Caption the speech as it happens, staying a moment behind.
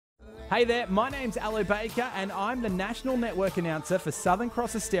Hey there, my name's Aloe Baker and I'm the national network announcer for Southern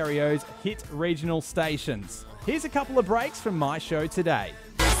Cross Stereo's hit regional stations. Here's a couple of breaks from my show today.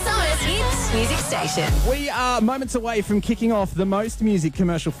 Summer's Hits Music Station. We are moments away from kicking off the most music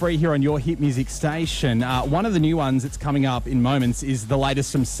commercial free here on your hit music station. One of the new ones that's coming up in moments is the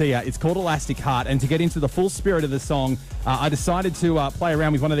latest from Sia. It's called Elastic Heart, and to get into the full spirit of the song, I decided to play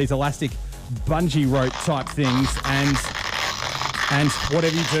around with one of these elastic bungee rope type things, and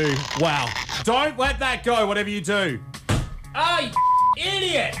whatever you do, wow. Don't let that go, whatever you do. Oh, you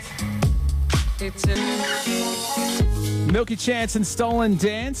idiot! Milky Chance and Stolen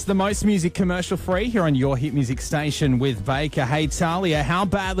Dance, the most music commercial free here on your hit music station with Baker. Hey, Talia, how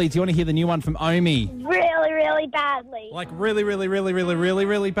badly do you want to hear the new one from Omi? Really, really badly. Like really, really, really, really, really,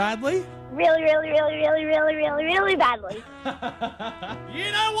 really badly? Really, really, really, really, really, really, really badly.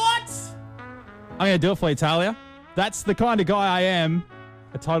 You know what? I'm going to do it for you, Talia. That's the kind of guy I am.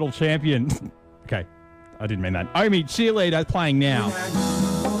 A total champion. Okay, I didn't mean that. Omi, Cheerleader, playing now.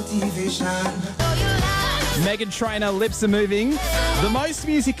 Megan Trainor, Lips Are Moving. The most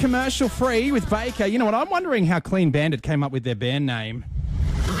music commercial free with Baker. You know what? I'm wondering how Clean Bandit came up with their band name.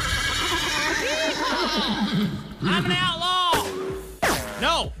 I'm an outlaw.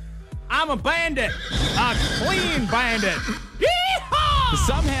 No, I'm a bandit. A clean bandit. Yeehaw!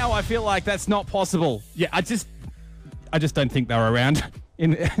 Somehow I feel like that's not possible. Yeah, I just don't think they were around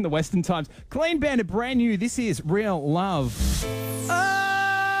in the Western times. Clean Bandit, brand new. This is Real Love. You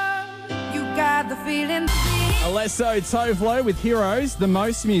got the feeling. Alesso Tovlo with Heroes, the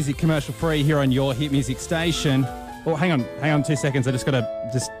most music commercial free here on your hit music station. Oh, hang on 2 seconds. I just got to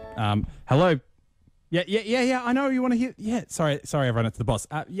hello. Yeah, I know you want to hear. Yeah, sorry, everyone, it's the boss.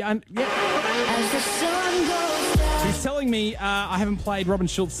 As the sun goes down. He's telling me I haven't played Robin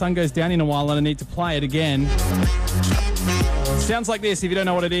Schultz's Sun Goes Down in a while and I need to play it again. Sounds like this if you don't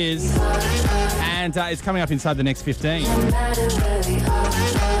know what it is. And it's coming up inside the next 15.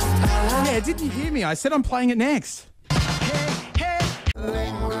 Yeah, didn't you hear me? I said I'm playing it next. Hey,